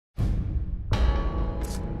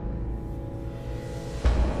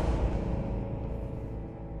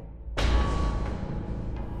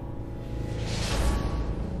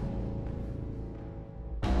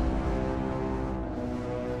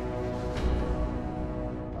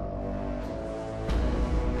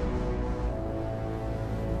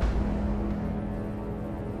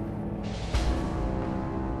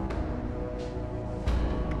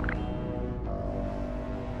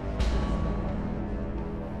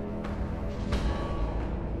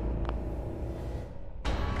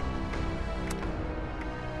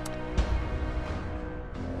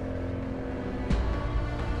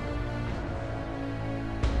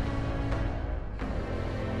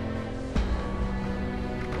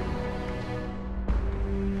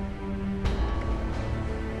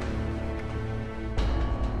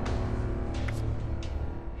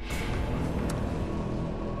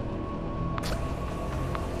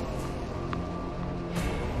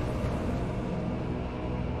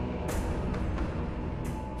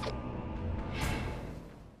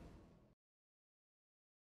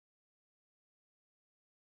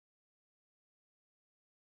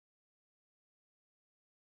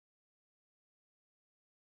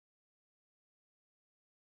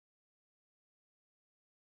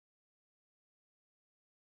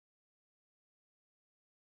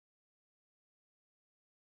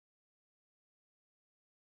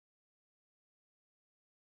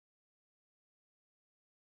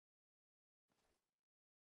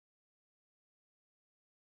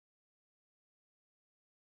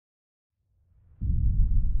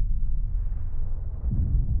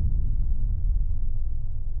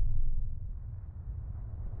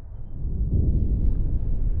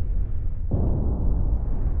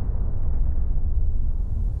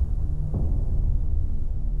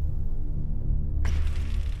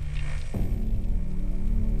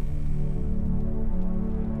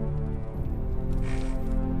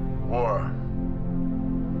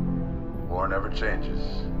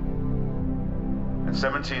changes. In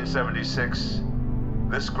 1776,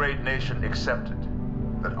 this great nation accepted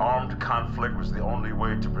that armed conflict was the only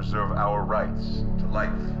way to preserve our rights to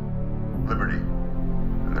life, liberty,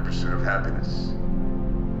 and the pursuit of happiness.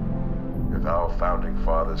 If our founding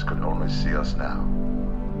fathers could only see us now.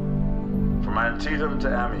 From Antietam to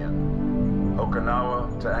Amiens,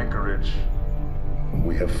 Okinawa to Anchorage,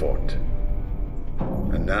 we have fought.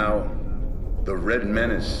 And now, the Red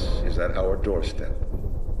Menace is at our doorstep.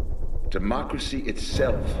 Democracy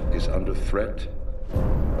itself is under threat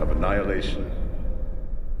of annihilation.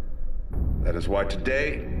 That is why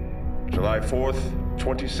today, July 4th,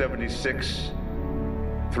 2076,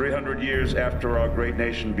 300 years after our great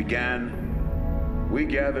nation began, we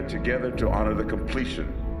gathered together to honor the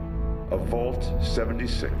completion of Vault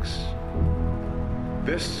 76.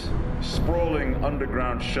 This sprawling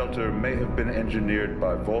underground shelter may have been engineered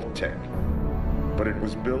by Vault Tech, but it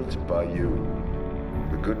was built by you,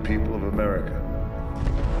 the good people of America,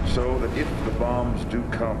 so that if the bombs do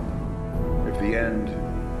come, if the end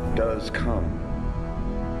does come,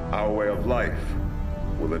 our way of life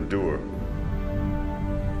will endure.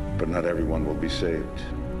 But not everyone will be saved.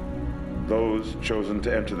 Those chosen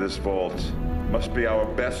to enter this vault must be our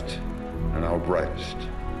best and our brightest.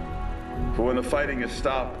 For when the fighting is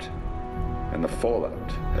stopped and the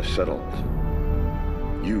fallout has settled,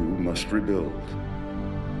 you must rebuild.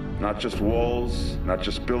 Not just walls, not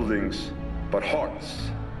just buildings, but hearts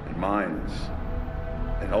and minds,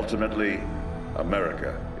 and ultimately,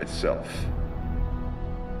 America itself.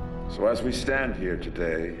 So as we stand here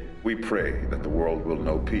today, we pray that the world will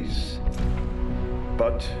know peace.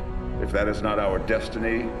 But if that is not our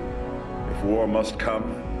destiny, if war must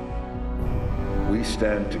come, we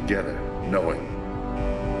stand together knowing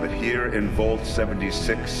that here in Vault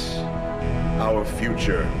 76, our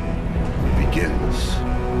future begins.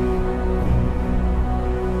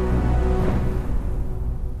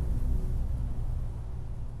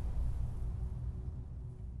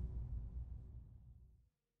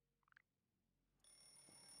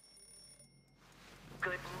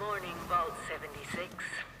 Good morning, Vault 76.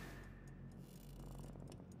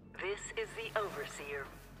 This is the Overseer.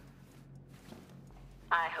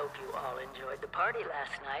 I hope you all enjoyed the party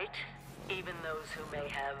last night, even those who may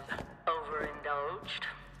have overindulged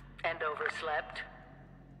and overslept.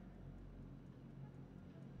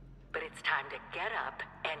 But it's time to get up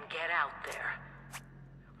and get out there.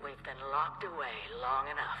 We've been locked away long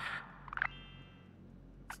enough.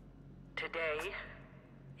 Today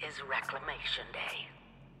is Reclamation Day.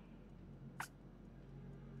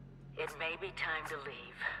 It may be time to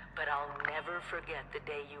leave, but I'll never forget the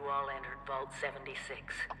day you all entered Vault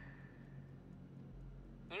 76.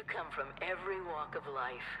 You come from every walk of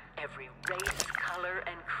life, every race, color,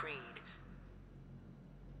 and creed.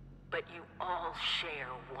 But you all share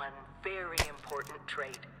one very important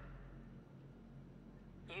trait.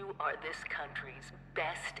 You are this country's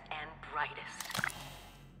best and brightest.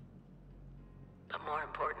 But more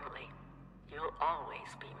importantly, you'll always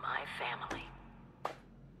be my family.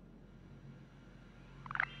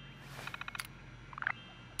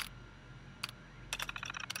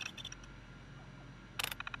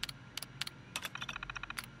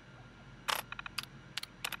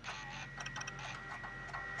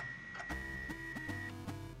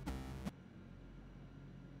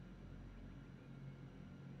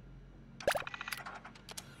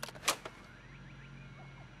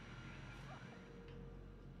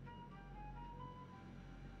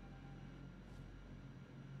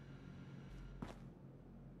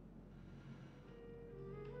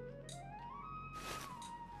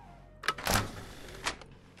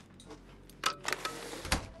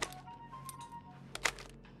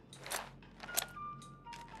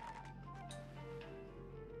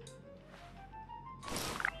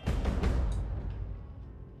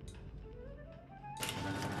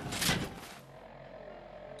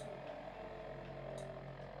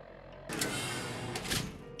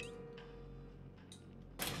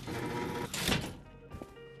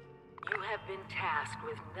 Been tasked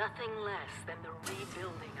with nothing less than the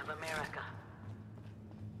rebuilding of America.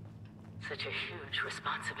 Such a huge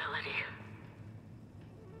responsibility.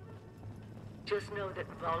 Just know that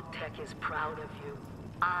Vault Tech is proud of you.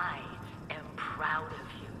 I am proud of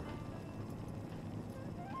you.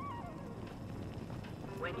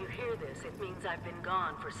 When you hear this, it means I've been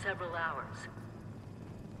gone for several hours.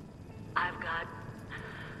 I've got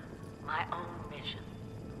my own mission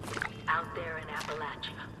out there in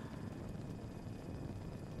Appalachia.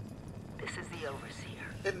 This is the Overseer.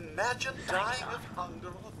 Imagine dying of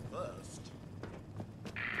hunger or thirst.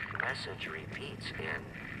 Message repeats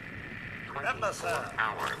in Remember, sir, 24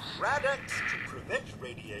 hours. Rad-X to prevent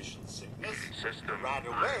radiation sickness, System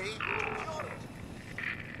Rad-Away to cure it.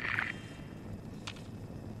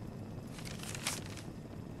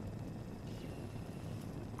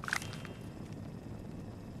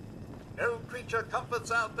 No creature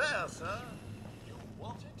comforts out there, sir. You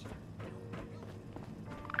want it?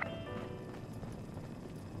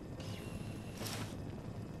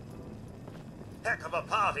 Heck of a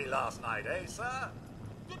party last night, eh, sir?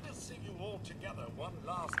 Good to see you all together one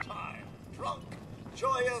last time. Drunk,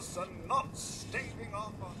 joyous, and not staving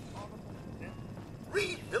off a horrible death.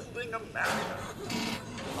 Rebuilding America.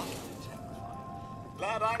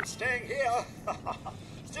 Glad I'm staying here.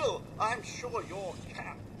 Still, I'm sure your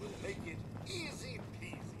camp will make it easy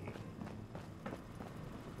peasy.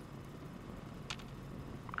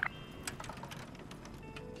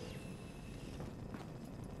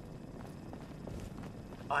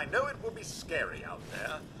 I know it will be scary out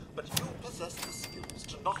there, but you possess the skills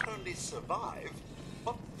to not only survive,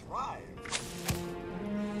 but thrive.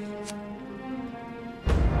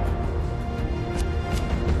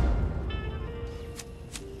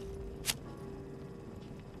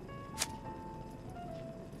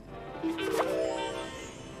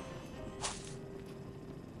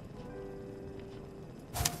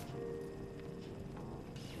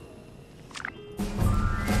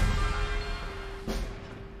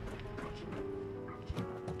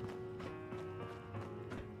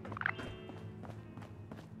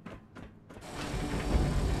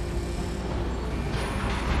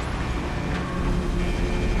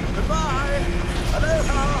 Goodbye!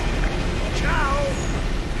 Aloha! Ciao!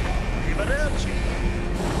 Arrivederci!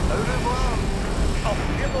 Au revoir! Auf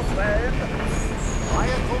Wiedersehen!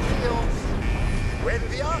 Vaya con Dios! Buen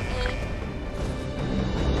viaje!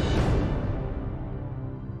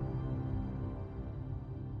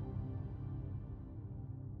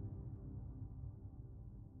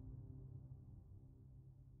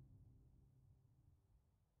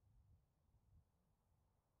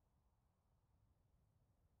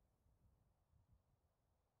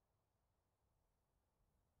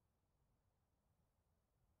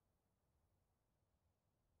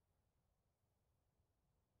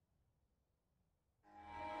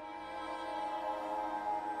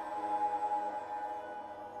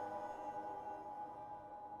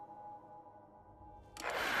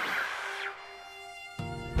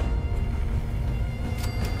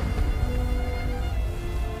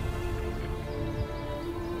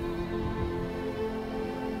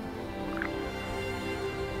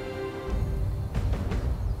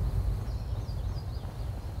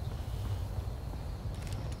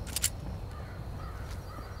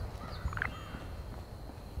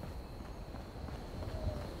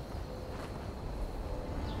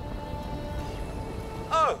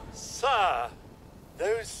 Oh, sir,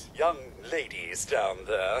 those young ladies down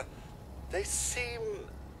there, they seem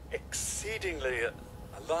exceedingly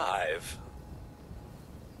alive.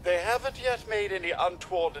 They haven't yet made any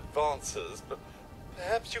untoward advances, but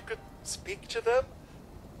perhaps you could speak to them?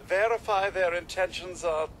 Verify their intentions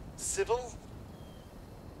are civil?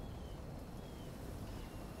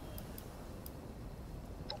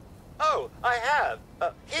 Oh, I have.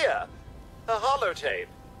 Here, a holotape.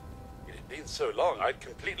 It had been so long, I'd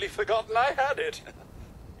completely forgotten I had it.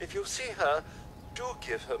 If you see her, do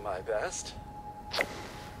give her my best.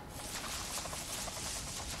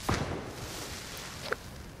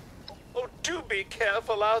 Oh, do be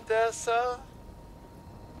careful out there, sir.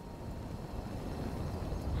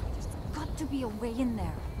 There's got to be a way in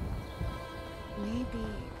there. Maybe...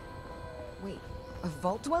 Wait, a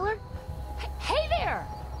vault dweller? Hey there!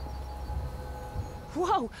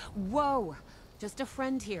 Whoa, whoa! Just a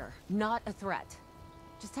friend here, not a threat.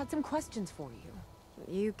 Just had some questions for you.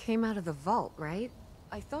 You came out of the vault, right?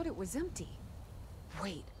 I thought it was empty.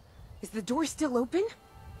 Wait, is the door still open?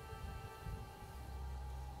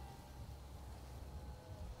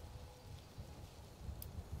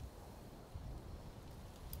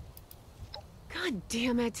 God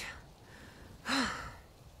damn it.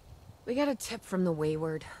 We got a tip from the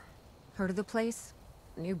Wayward. Heard of the place?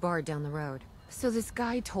 New bar down the road. So this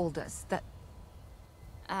guy told us that...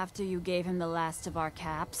 After you gave him the last of our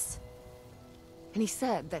caps? And he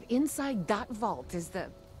said that inside that vault is the...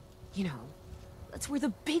 You know, that's where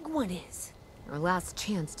the big one is. Our last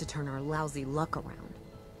chance to turn our lousy luck around.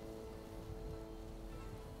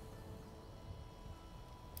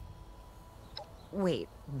 Wait,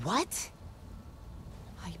 what?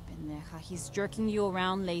 Ay, pendeja. He's jerking you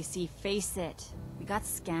around, Lacey. Face it. We got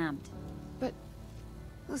scammed. But...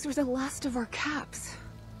 those were the last of our caps.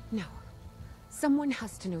 No. Someone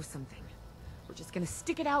has to know something. We're just gonna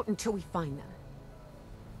stick it out until we find them.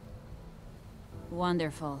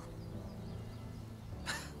 Wonderful.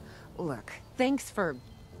 Look, thanks for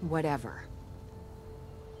whatever.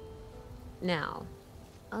 Now,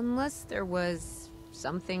 unless there was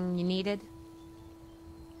something you needed.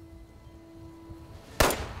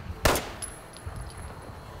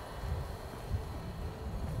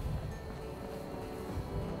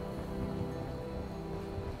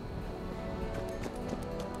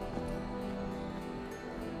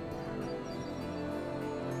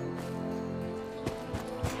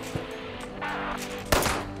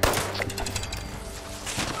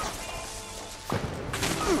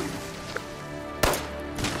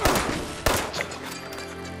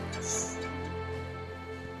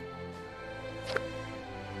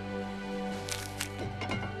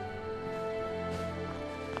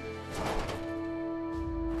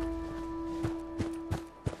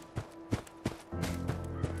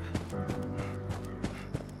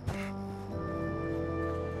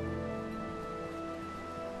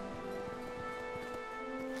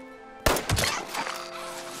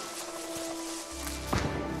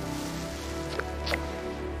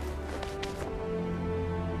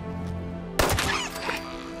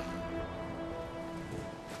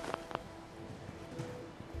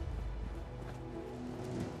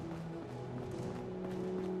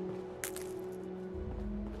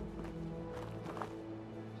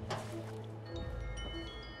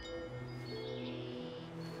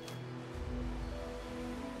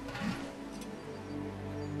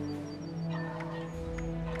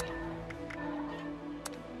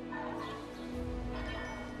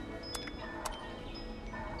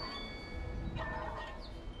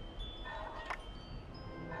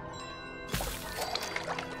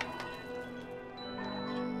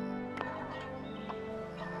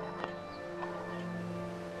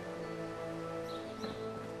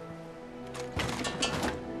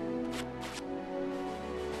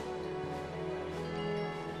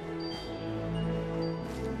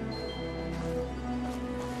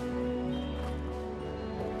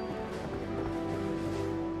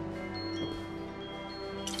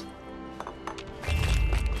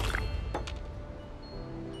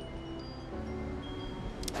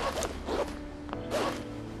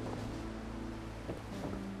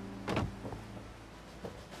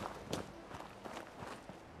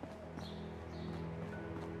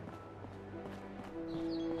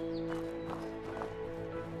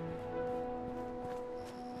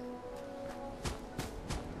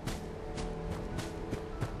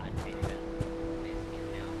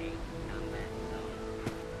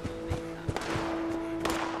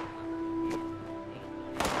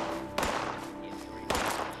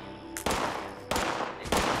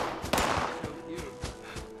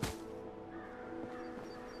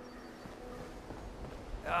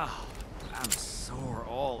 Oh, I'm sore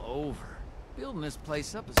all over. Building this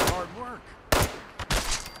place up is hard work.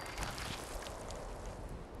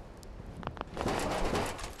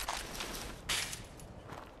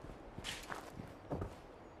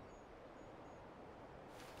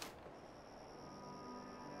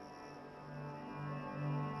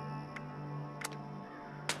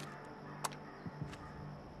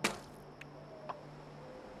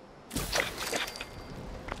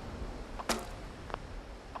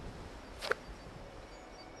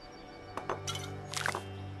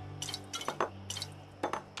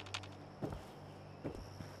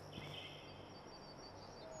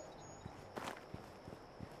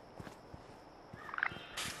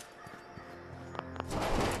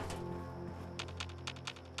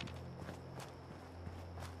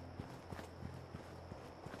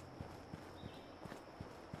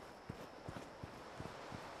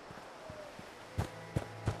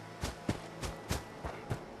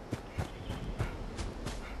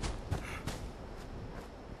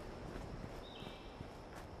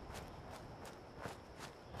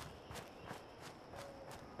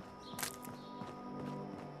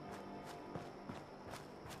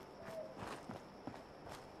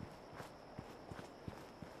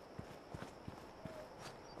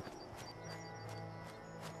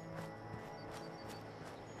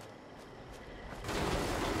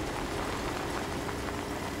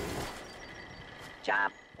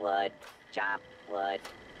 Chop wood, chop wood,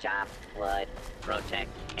 chop wood,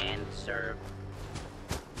 protect and serve.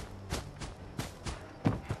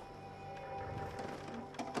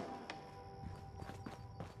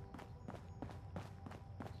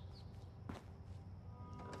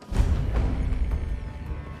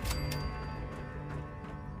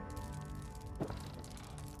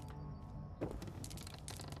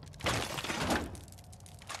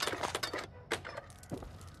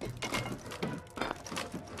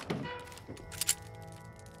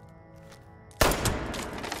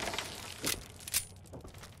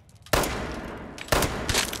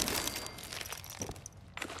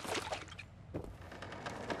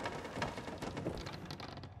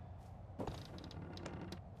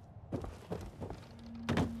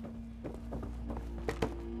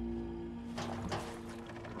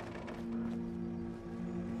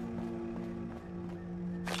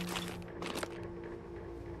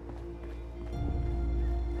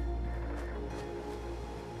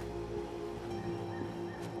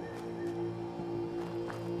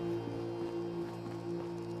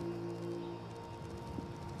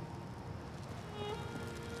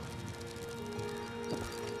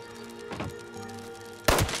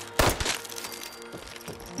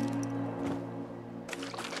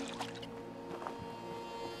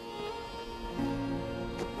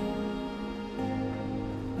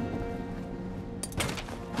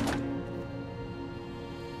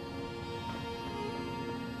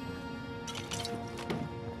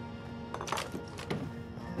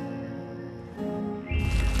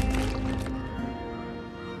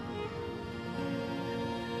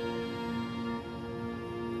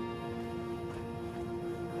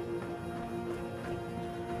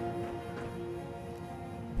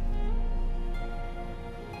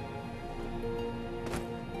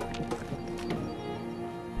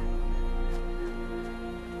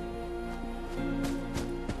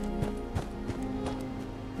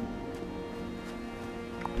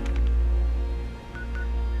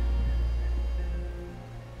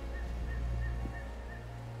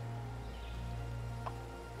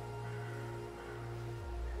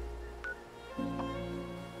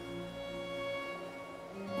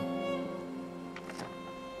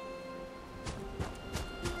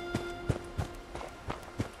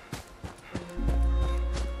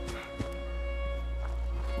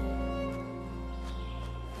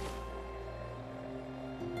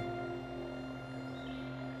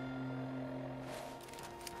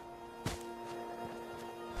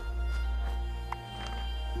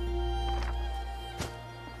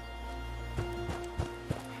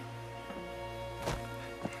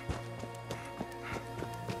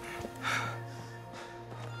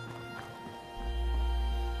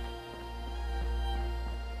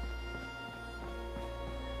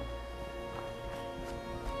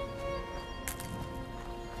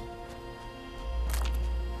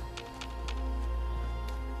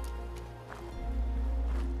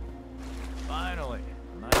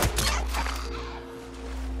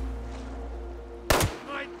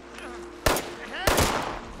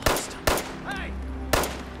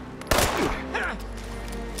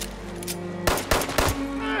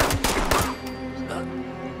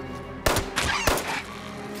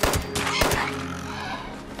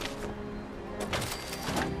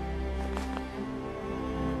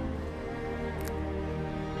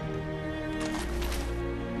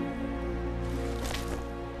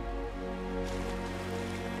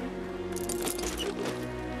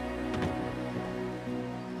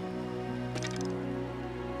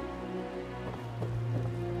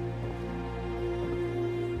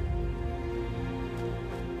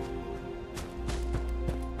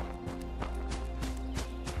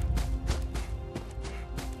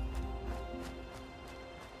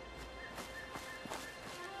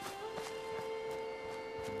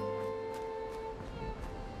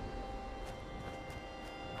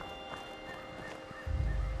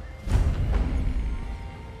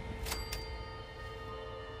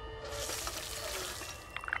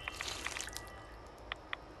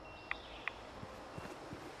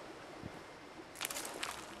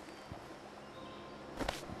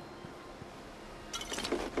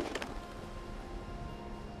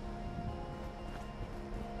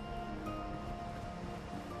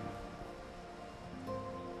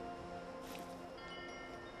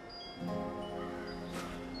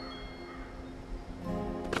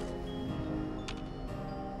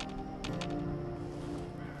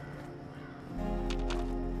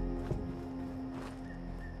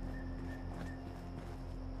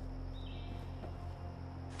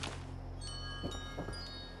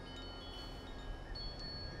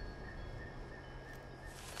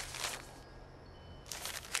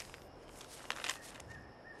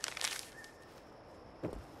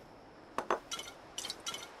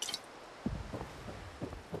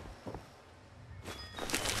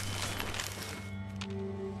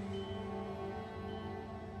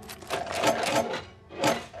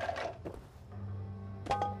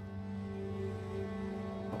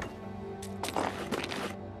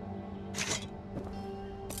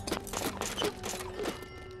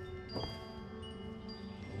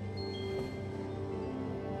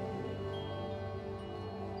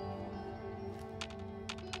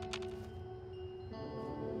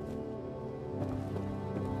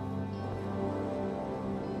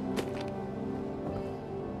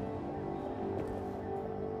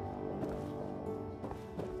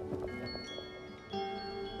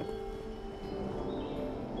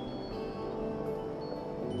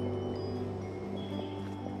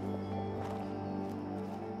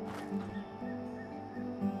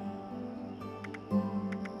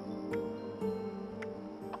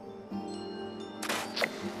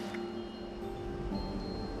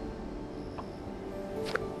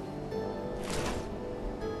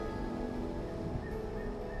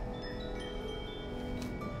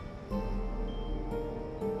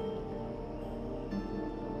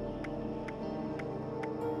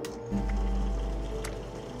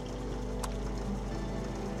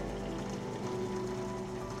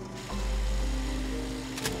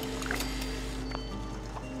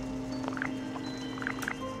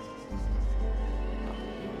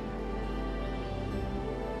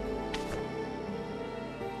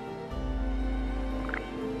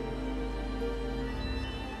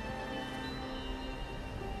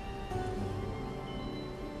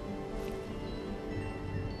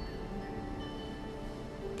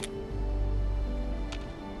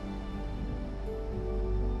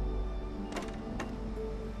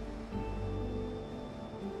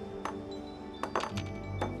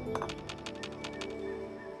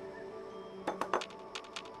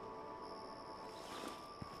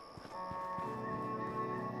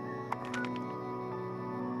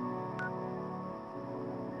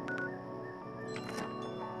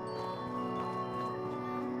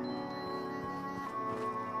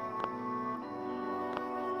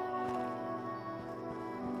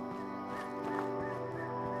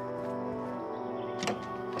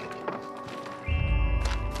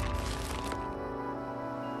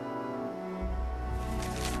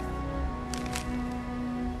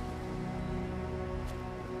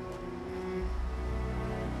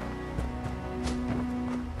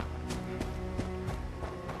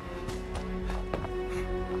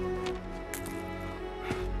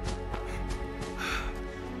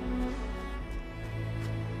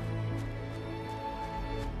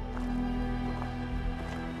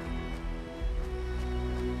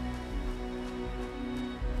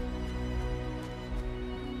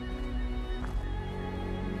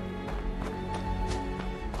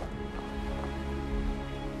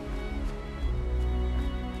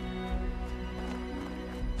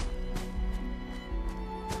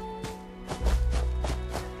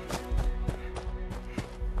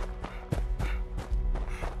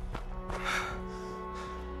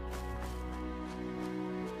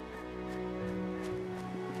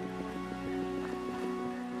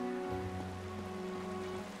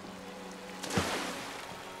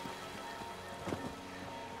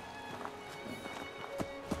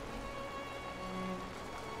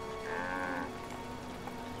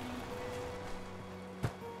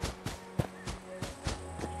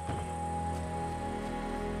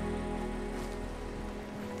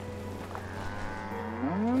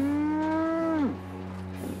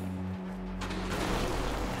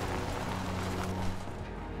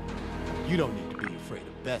 You don't need to be afraid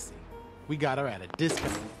of Bessie. We got her at a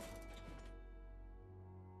discount.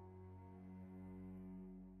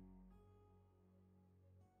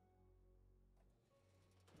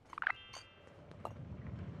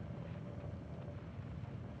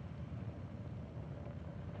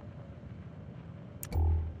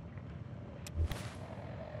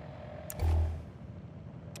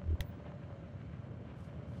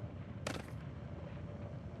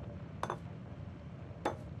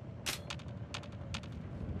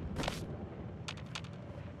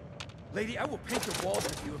 Lady, I will paint the walls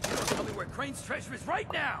with you if you don't tell me where Crane's treasure is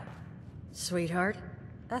right now! Sweetheart,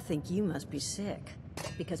 I think you must be sick.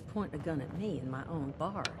 Because pointing a gun at me in my own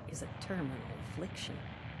bar is a terminal affliction.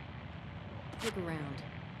 Look around.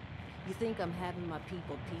 You think I'm having my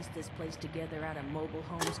people piece this place together out of mobile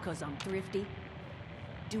homes because I'm thrifty?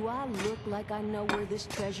 Do I look like I know where this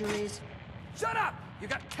treasure is? Shut up! You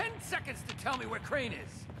got 10 seconds to tell me where Crane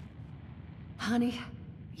is! Honey,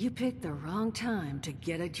 you picked the wrong time to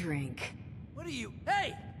get a drink. What are you?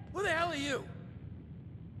 Hey! Who the hell are you?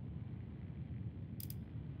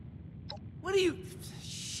 What are you?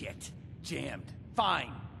 Shit. Jammed.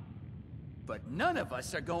 Fine. But none of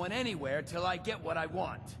us are going anywhere till I get what I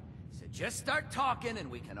want. So just start talking and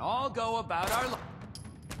we can all go about our lives.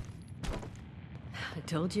 I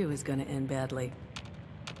told you it was gonna end badly.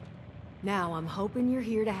 Now I'm hoping you're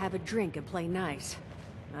here to have a drink and play nice.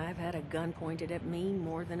 I've had a gun pointed at me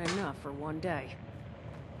more than enough for one day.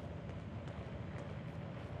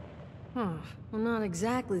 Well, not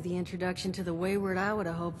exactly the introduction to the wayward I would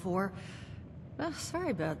have hoped for. Well,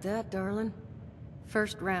 sorry about that, darling.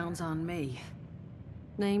 First round's on me.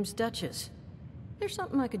 Name's Duchess. There's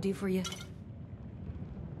something I could do for you.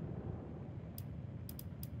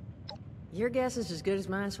 Your guess is as good as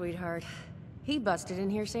mine, sweetheart. He busted in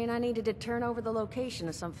here saying I needed to turn over the location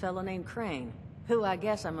of some fellow named Crane, who I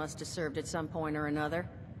guess I must have served at some point or another.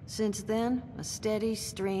 Since then, a steady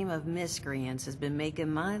stream of miscreants has been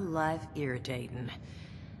making my life irritating.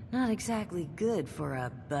 Not exactly good for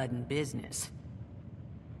a budding business.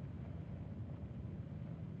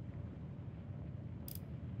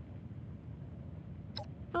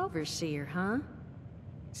 Overseer, huh?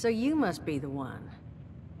 So you must be the one.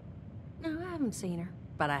 No, I haven't seen her,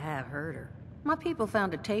 but I have heard her. My people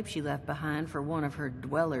found a tape she left behind for one of her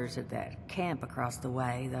dwellers at that camp across the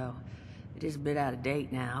way, though it is a bit out of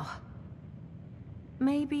date now.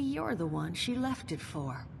 Maybe you're the one she left it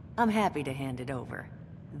for. I'm happy to hand it over.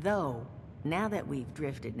 Though, now that we've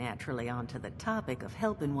drifted naturally onto the topic of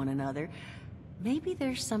helping one another, maybe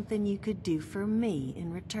there's something you could do for me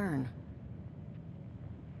in return.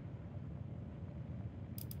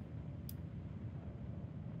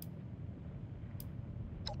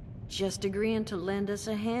 Just agreeing to lend us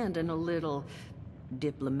a hand in a little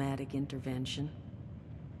diplomatic intervention.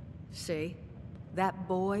 See? That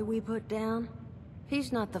boy we put down?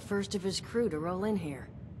 He's not the first of his crew to roll in here.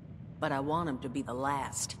 But I want him to be the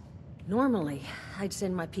last. Normally, I'd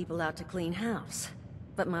send my people out to clean house.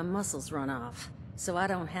 But my muscles run off, so I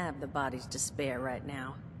don't have the bodies to spare right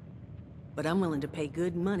now. But I'm willing to pay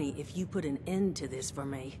good money if you put an end to this for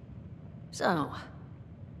me. So,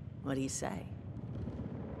 what do you say?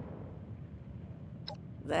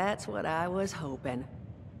 That's what I was hoping.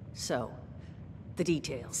 So, the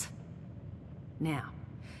details. Now,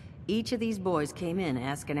 each of these boys came in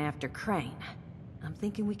asking after Crane. I'm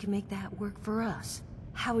thinking we can make that work for us.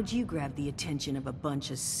 How would you grab the attention of a bunch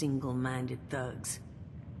of single-minded thugs?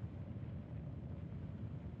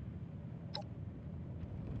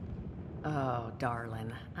 Oh,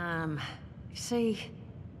 darling. See,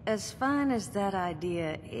 as fine as that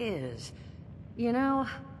idea is, you know,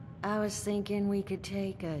 I was thinking we could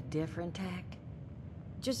take a different tack.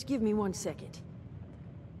 Just give me 1 second.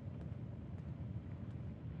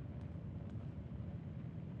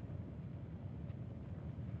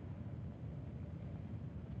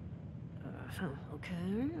 Okay,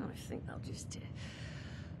 I think I'll just...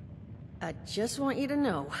 I just want you to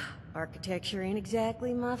know, architecture ain't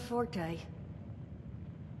exactly my forte.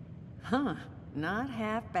 Huh, not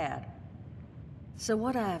half bad. So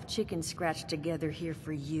what I've chicken scratched together here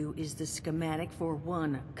for you is the schematic for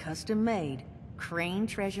one custom-made Crane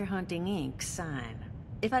Treasure Hunting Inc. sign.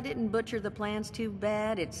 If I didn't butcher the plans too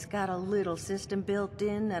bad, it's got a little system built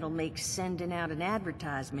in that'll make sending out an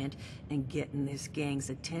advertisement and getting this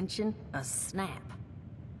gang's attention a snap.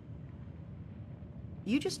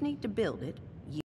 You just need to build it,